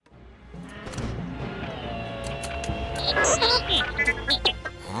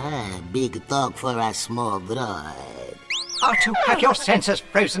Big talk for a small droid. R2, have your sensors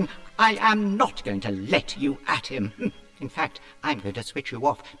frozen. I am not going to let you at him. In fact, I'm going to switch you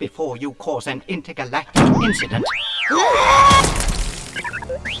off before you cause an intergalactic incident.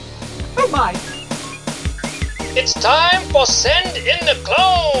 Oh my! It's time for Send in the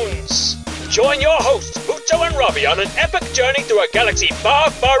Clones! Join your hosts, Bucho and Robbie, on an epic journey through a galaxy far,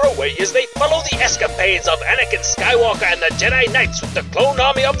 far away as they follow the escapades of Anakin Skywalker and the Jedi Knights with the clone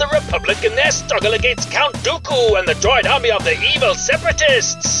army of the Republic in their struggle against Count Dooku and the droid army of the evil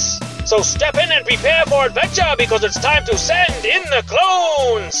Separatists. So step in and prepare for adventure because it's time to send in the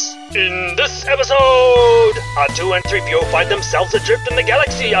clones! In this episode, R2 and 3PO find themselves adrift in the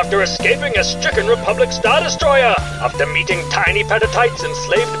galaxy after escaping a stricken Republic Star Destroyer. After meeting tiny Pedatites,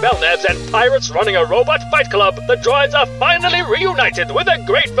 enslaved Belnevs, and pirates running a robot fight club, the droids are finally reunited with a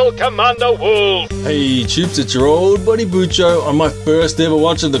grateful Commander Wolf. Hey Choops, it's your old buddy Bucho on my first ever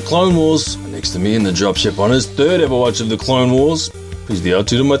watch of the Clone Wars. Next to me in the dropship on his third ever watch of the Clone Wars. He's the R2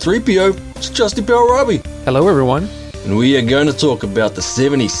 to my 3PO. It's Justy Pal Robbie. Hello, everyone. And we are going to talk about the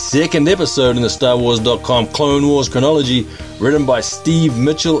 72nd episode in the StarWars.com Clone Wars chronology, written by Steve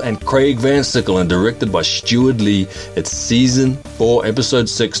Mitchell and Craig Van Sickle and directed by Stuart Lee. It's Season 4, Episode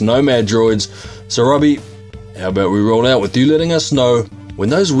 6, Nomad Droids. So, Robbie, how about we roll out with you letting us know, when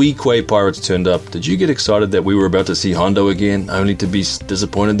those Weequay pirates turned up, did you get excited that we were about to see Hondo again, only to be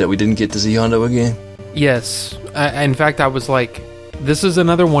disappointed that we didn't get to see Hondo again? Yes. In fact, I was like, this is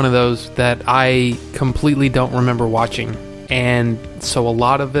another one of those that I completely don't remember watching. And so a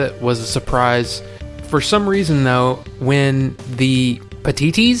lot of it was a surprise. For some reason, though, when the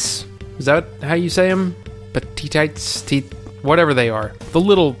Petites, is that how you say them? Petites, whatever they are. The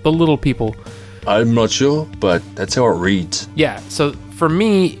little people. I'm not sure, but that's how it reads. Yeah, so for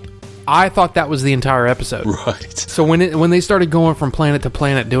me, I thought that was the entire episode. Right. So when they started going from planet to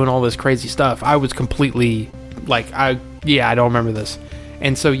planet doing all this crazy stuff, I was completely like, I don't remember this.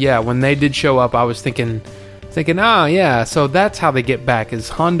 And so, yeah, when they did show up, I was thinking, oh, yeah, so that's how they get back, is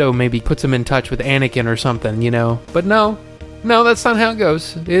Hondo maybe puts them in touch with Anakin or something, you know? But no, that's not how it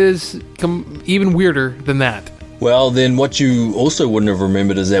goes. It is even weirder than that. Well, then what you also wouldn't have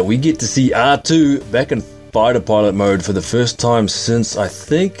remembered is that we get to see R2 back in fighter pilot mode for the first time since, I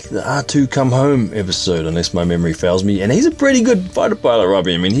think, the R2 Come Home episode, unless my memory fails me. And he's a pretty good fighter pilot,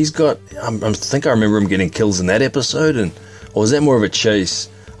 Robbie. I mean, he's got, I think I remember him getting kills in that episode, or was that more of a chase?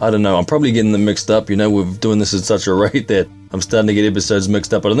 I don't know. I'm probably getting them mixed up. You know, we're doing this at such a rate that I'm starting to get episodes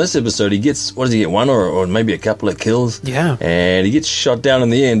mixed up. But in this episode, he gets, what does he get, one or maybe a couple of kills? Yeah. And he gets shot down in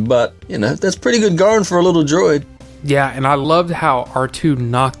the end. But, you know, that's pretty good going for a little droid. Yeah, and I loved how R2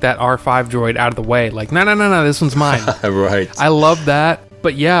 knocked that R5 droid out of the way. Like, no, this one's mine. Right. I love that.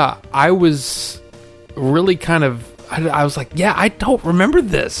 But yeah, I was really kind of, I was like, yeah, I don't remember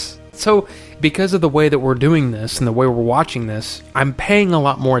this. So because of the way that we're doing this and the way we're watching this, I'm paying a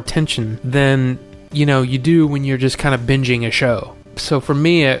lot more attention than, you know, you do when you're just kind of binging a show. So for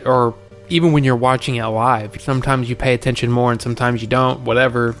me, or even when you're watching it live, sometimes you pay attention more and sometimes you don't,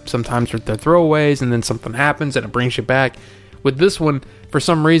 whatever. Sometimes they're throwaways and then something happens and it brings you back. With this one, for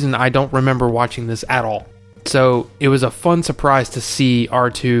some reason, I don't remember watching this at all. So it was a fun surprise to see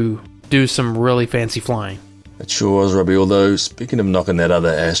R2 do some really fancy flying. It sure was, Robbie. Although, speaking of knocking that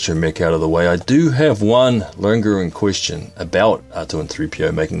other astromech out of the way, I do have one lingering question about R2 and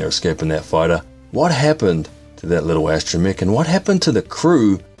 3PO making their escape in that fighter. What happened to that little astromech, and what happened to the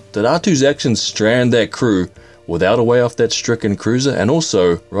crew? Did R2's actions strand that crew without a way off that stricken cruiser, and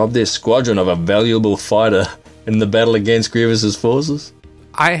also rob their squadron of a valuable fighter in the battle against Grievous's forces?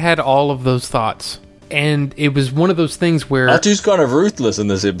 I had all of those thoughts. And it was one of those things where R2's kind of ruthless in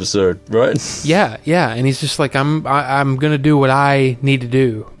this episode, right? Yeah, and he's just like, I'm gonna do what I need to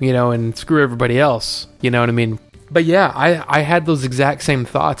do, you know, and screw everybody else, you know what I mean? But yeah, I had those exact same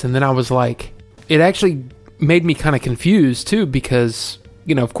thoughts, and then I was like, it actually made me kind of confused too, because,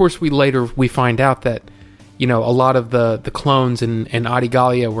 you know, of course we find out that, you know, a lot of the clones and Adi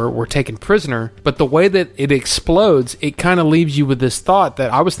Gallia were taken prisoner, but the way that it explodes, it kind of leaves you with this thought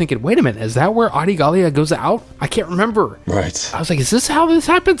that I was thinking, wait a minute, is that where Adi Gallia goes out? I can't remember. Right. I was like, is this how this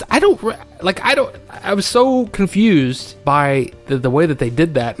happens? I was so confused by the way that they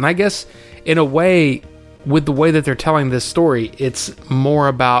did that, and I guess in a way, with the way that they're telling this story, it's more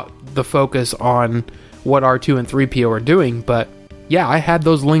about the focus on what R2 and 3PO are doing, but yeah, I had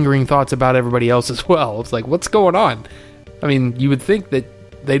those lingering thoughts about everybody else as well. It's like, what's going on? I mean, you would think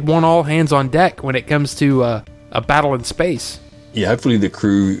that they'd want all hands on deck when it comes to a battle in space. Yeah, hopefully the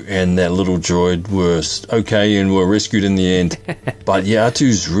crew and that little droid were okay and were rescued in the end. But yeah,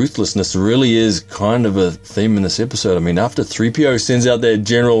 R2's ruthlessness really is kind of a theme in this episode. I mean, after 3PO sends out that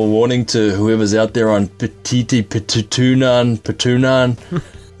general warning to whoever's out there on Petite Petunan,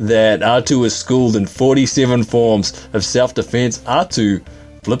 that R2 is schooled in 47 forms of self-defense, R2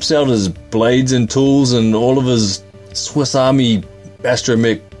 flips out his blades and tools and all of his Swiss Army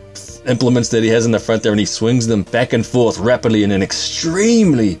astromech implements that he has in the front there, and he swings them back and forth rapidly in an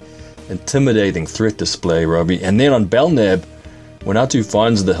extremely intimidating threat display, Robbie. And then on Belknap, when R2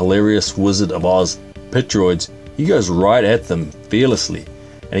 finds the hilarious Wizard of Oz pit droids, he goes right at them fearlessly,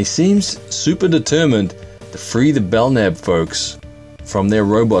 and he seems super determined to free the Belknap folks from their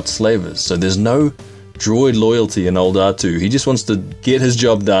robot slavers. So there's no droid loyalty in old R2. He just wants to get his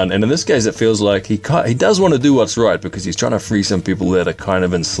job done, and in this case it feels like he does want to do what's right, because he's trying to free some people that are kind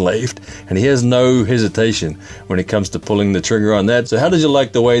of enslaved, and he has no hesitation when it comes to pulling the trigger on that. So how did you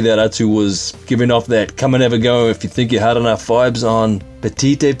like the way that R2 was giving off that come and have a go if you think you're hard enough vibes on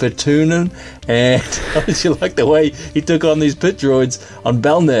Petite Petunan? And how did you like the way he took on these pit droids on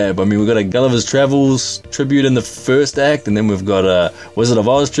Belknap? I mean, we've got a Gulliver's Travels tribute in the first act, and then we've got a Wizard of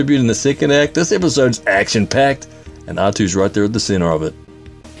Oz tribute in the second act. This episode's action-packed, and R2's right there at the center of it.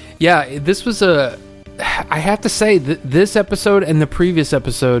 Yeah, this was I have to say, this episode and the previous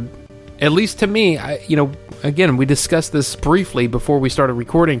episode, at least to me, again, we discussed this briefly before we started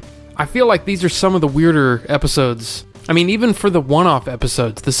recording. I feel like these are some of the weirder episodes. I mean, even for the one-off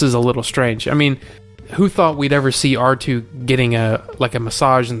episodes, this is a little strange. I mean, who thought we'd ever see R2 getting a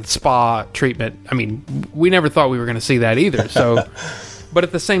massage and spa treatment? I mean, we never thought we were going to see that either. So, but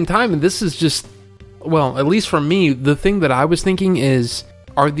at the same time, this is just, well, at least for me, the thing that I was thinking is,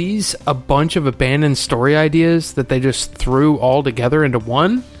 are these a bunch of abandoned story ideas that they just threw all together into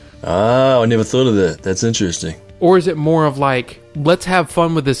one? Ah, I never thought of that. That's interesting. Or is it more of like, let's have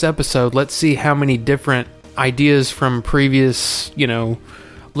fun with this episode. Let's see how many different ideas from previous,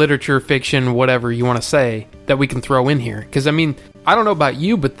 literature, fiction, whatever you want to say, that we can throw in here. Because, I mean, I don't know about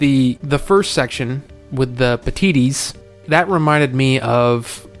you, but the first section with the Petites, that reminded me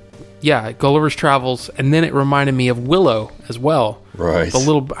of, Gulliver's Travels, and then it reminded me of Willow as well. Right.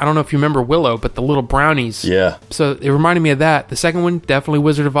 I don't know if you remember Willow, but the little brownies. Yeah. So it reminded me of that. The second one, definitely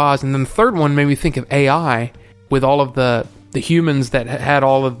Wizard of Oz. And then the third one made me think of AI, with all of the humans that had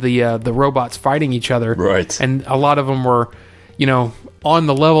all of the robots fighting each other. Right. And a lot of them were, on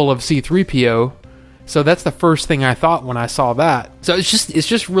the level of C-3PO. So that's the first thing I thought when I saw that. So it's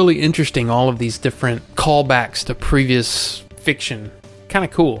just really interesting, all of these different callbacks to previous fiction. Kind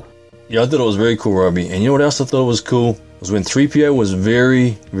of cool. Yeah, I thought it was very cool, Robbie. And you know what else I thought was cool? Was when 3PO was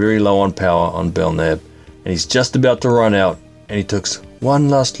very, very low on power on Belknap, and he's just about to run out, and he takes one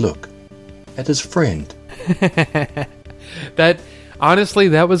last look at his friend. That, honestly,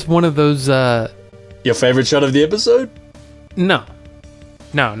 that was one of those... Your favorite shot of the episode? No,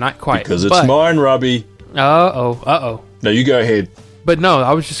 not quite. Because it's mine, Robbie. Uh-oh. No, you go ahead. But no,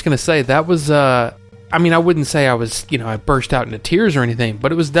 I was just going to say, that was... I mean, I wouldn't say I was, I burst out into tears or anything,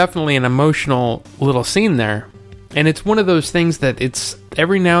 but it was definitely an emotional little scene there. And it's one of those things that it's,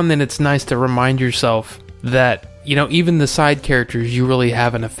 every now and then it's nice to remind yourself that, even the side characters you really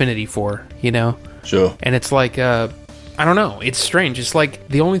have an affinity for, Sure. And it's like, I don't know, it's strange. It's like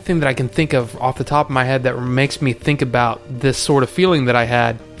the only thing that I can think of off the top of my head that makes me think about this sort of feeling that I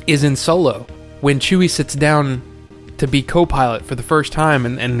had is in Solo. When Chewie sits down to be co-pilot for the first time,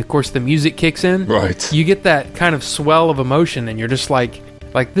 and of course the music kicks in. Right. You get that kind of swell of emotion, and you're just like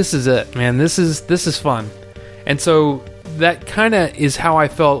this is it, man. This is fun. And so that kind of is how I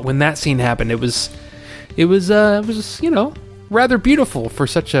felt when that scene happened. It was rather beautiful for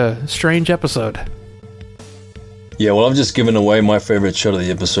such a strange episode. Yeah, well, I've just given away my favorite shot of the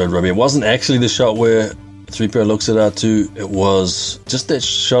episode, Robbie. It wasn't actually the shot where 3PO looks at R2. It was just that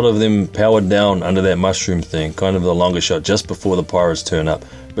shot of them powered down under that mushroom thing, kind of the longer shot just before the pirates turn up.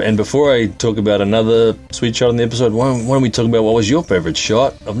 And before I talk about another sweet shot in the episode, why don't we talk about what was your favorite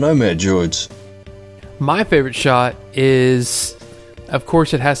shot of Nomad Droids? My favorite shot is, of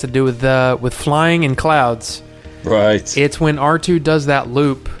course, it has to do with flying in clouds. Right. It's when R2 does that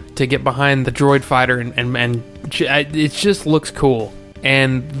loop to get behind the droid fighter, and it just looks cool.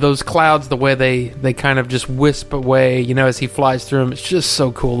 And those clouds, the way they kind of just wisp away, as he flies through them, it's just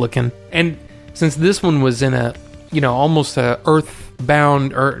so cool looking. And since this one was in a, almost a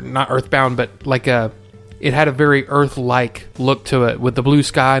earthbound, or not earthbound, but like it had a very Earth-like look to it with the blue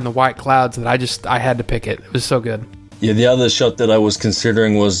sky and the white clouds, that I had to pick it. It was so good. Yeah, the other shot that I was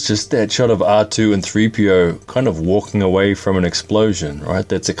considering was just that shot of R2 and 3PO kind of walking away from an explosion, right?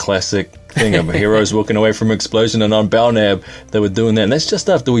 That's a classic thing of heroes walking away from explosion, and on Belknap they were doing that. And that's just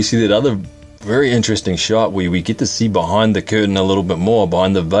after we see that other very interesting shot where we get to see behind the curtain a little bit more,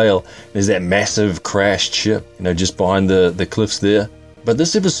 behind the veil. There's that massive crashed ship, just behind the cliffs there. But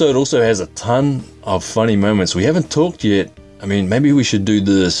this episode also has a ton of funny moments. We haven't talked yet. I mean, maybe we should do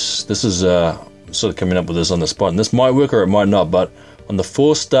this. This is sort of coming up with this on the spot, and this might work or it might not, but on the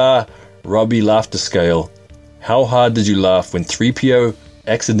 4-star Robbie laughter scale, how hard did you laugh when 3PO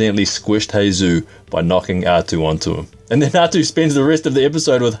accidentally squished Jesus by knocking R2 onto him? And then R2 spends the rest of the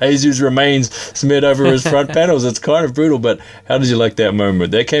episode with Jesus' remains smeared over his front panels. It's kind of brutal, but how did you like that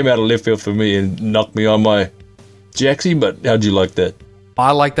moment? That came out of left field for me and knocked me on my jacksie, but how did you like that?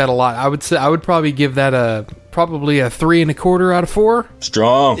 I like that a lot. I would say I would probably give that probably a 3.25 out of 4.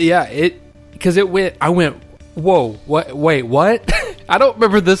 Strong. Yeah, I went, whoa, what? Wait, what? I don't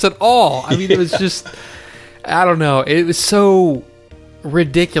remember this at all. I mean, it was just, I don't know. It was so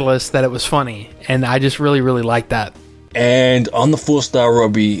ridiculous that it was funny, and I just really, really liked that. And on the 4-star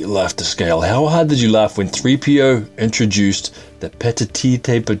Robbie laughter scale, how hard did you laugh when 3PO introduced the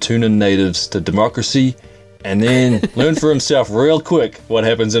Patatite Patuna natives to democracy, and then learned for himself real quick what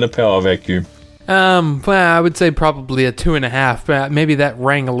happens in a power vacuum? Well, I would say probably a 2.5, but maybe that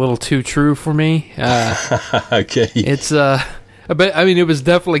rang a little too true for me. Okay. It's, but I mean, it was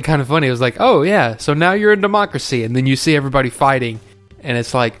definitely kind of funny. It was like, oh yeah, so now you're in democracy, and then you see everybody fighting, and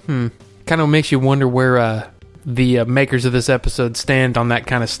it's like, kind of makes you wonder where the makers of this episode stand on that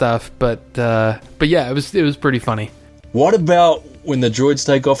kind of stuff. But yeah, it was pretty funny. What about when the droids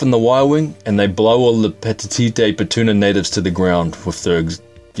take off in the Y-wing and they blow all the Patatite Patuna natives to the ground with the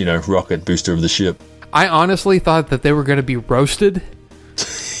rocket booster of the ship? I honestly thought that they were going to be roasted.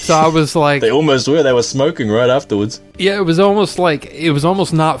 So I was like... They almost were. They were smoking right afterwards. Yeah, it was almost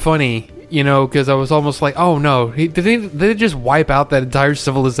not funny, because I was almost like, oh no, did they just wipe out that entire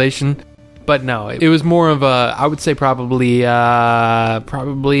civilization? But no, it was more of I would say probably a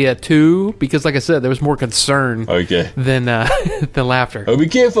 2, because like I said, there was more concern than laughter. Oh, be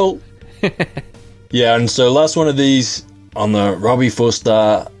careful. Yeah, and so last one of these on the Robbie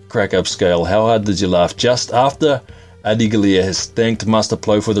 4-star crack-up scale. How hard did you laugh just after Adi Gallia has thanked Master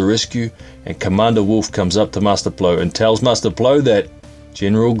Plo for the rescue, and Commander Wolf comes up to Master Plo and tells Master Plo that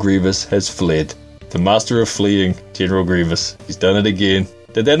General Grievous has fled. The master of fleeing, General Grievous. He's done it again.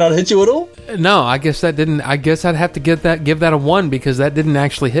 Did that not hit you at all? No, I guess that didn't. I guess I'd have to give that a 1, because that didn't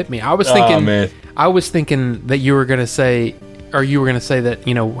actually hit me. I was thinking that you were going to say that,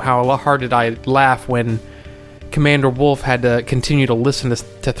 how hard did I laugh when Commander Wolf had to continue to listen to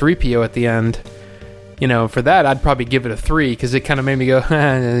 3PO at the end. For that, I'd probably give it a 3, because it kind of made me go,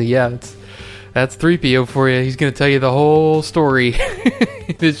 yeah, that's 3PO for you. He's going to tell you the whole story.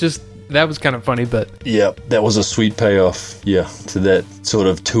 It's just, that was kind of funny, but... Yeah, that was a sweet payoff, to that sort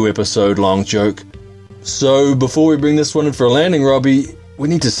of 2-episode long joke. So, before we bring this one in for a landing, Robbie, we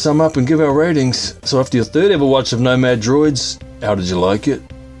need to sum up and give our ratings. So after your 3rd ever watch of Nomad Droids, how did you like it?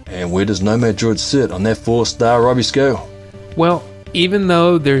 And where does Nomad Droids sit on that 4-star Robbie scale? Well, even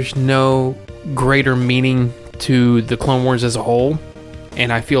though there's no greater meaning to the Clone Wars as a whole,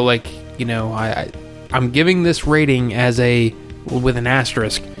 and I feel like, I'm giving this rating with an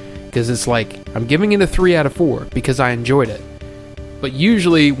asterisk, because it's like, I'm giving it a 3 out of 4 because I enjoyed it. But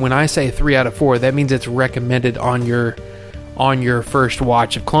usually when I say 3 out of 4, that means it's recommended on your first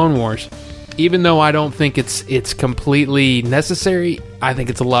watch of Clone Wars. Even though I don't think it's completely necessary, I think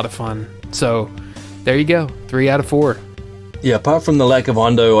it's a lot of fun. So there you go, 3 out of 4. Yeah, apart from the lack of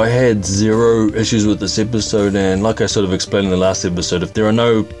Hondo, I had 0 issues with this episode, and like I sort of explained in the last episode, if there are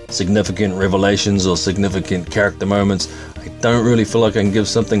no significant revelations or significant character moments, I don't really feel like I can give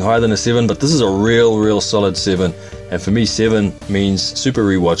something higher than a 7, but this is a real solid 7, and for me 7 means super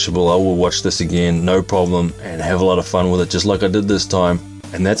rewatchable. I will watch this again, no problem, and have a lot of fun with it, just like I did this time.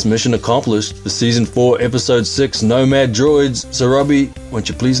 And that's mission accomplished for Season 4, Episode 6, Nomad Droids. So Robbie, won't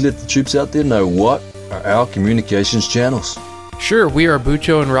you please let the troops out there know what are our communications channels? Sure, we are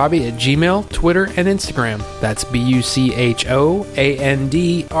Bucho and Robbie at Gmail, Twitter, and Instagram. That's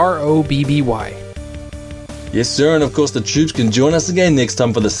BuchoAndRobby. Yes, sir, and of course the troops can join us again next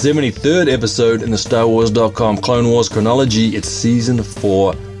time for the 73rd episode in the StarWars.com Clone Wars chronology. It's Season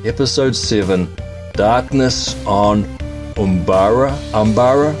 4, Episode 7, Darkness on Umbara?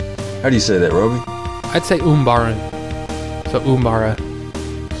 How do you say that, Robbie? I'd say Umbaran. So Umbara.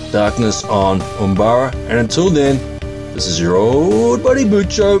 Darkness on Umbara. And until then, this is your old buddy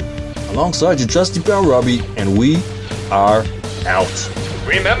Bucho, alongside your trusty pal Robbie, and we are out.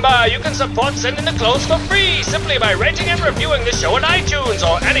 Remember, you can support Send in the Clones for free simply by rating and reviewing the show on iTunes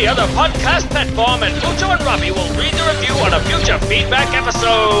or any any other podcast platform, and Mucho and Robbie will read the review on a future feedback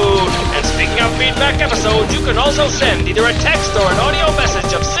episode. And speaking of feedback episodes, you can also send either a text or an audio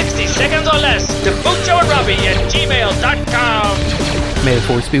message of 60 seconds or less to muchoandrobbie@gmail.com. May the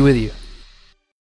force be with you.